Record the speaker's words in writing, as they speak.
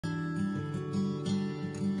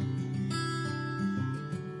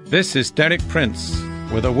This is Derek Prince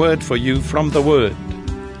with a word for you from the Word.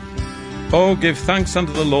 Oh, give thanks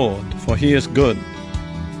unto the Lord, for he is good,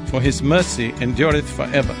 for his mercy endureth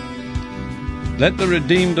forever. Let the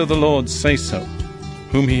redeemed of the Lord say so,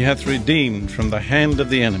 whom he hath redeemed from the hand of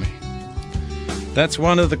the enemy. That's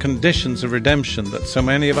one of the conditions of redemption that so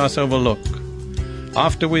many of us overlook.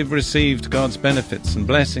 After we've received God's benefits and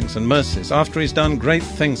blessings and mercies, after he's done great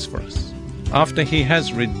things for us, after he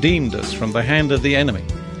has redeemed us from the hand of the enemy,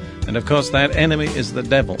 and of course that enemy is the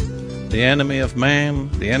devil, the enemy of man,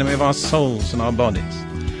 the enemy of our souls and our bodies.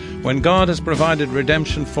 When God has provided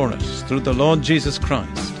redemption for us through the Lord Jesus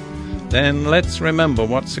Christ, then let's remember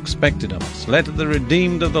what's expected of us. Let the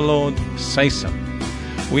redeemed of the Lord say so.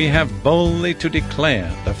 We have boldly to declare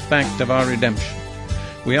the fact of our redemption.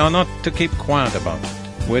 We are not to keep quiet about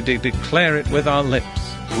it. We're to declare it with our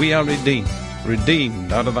lips. We are redeemed,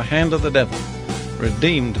 redeemed out of the hand of the devil,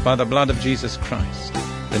 redeemed by the blood of Jesus Christ.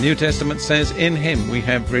 The New Testament says, in him we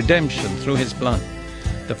have redemption through his blood,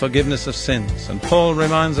 the forgiveness of sins. And Paul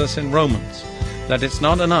reminds us in Romans that it's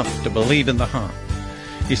not enough to believe in the heart.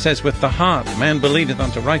 He says, with the heart man believeth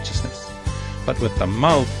unto righteousness, but with the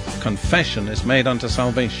mouth confession is made unto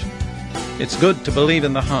salvation. It's good to believe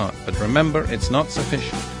in the heart, but remember, it's not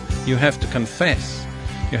sufficient. You have to confess.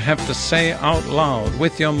 You have to say out loud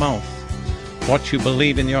with your mouth what you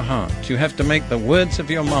believe in your heart. You have to make the words of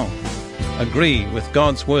your mouth agree with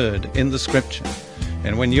God's word in the Scripture.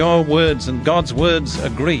 And when your words and God's words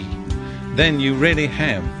agree, then you really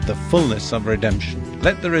have the fullness of redemption.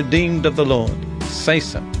 Let the redeemed of the Lord say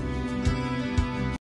so.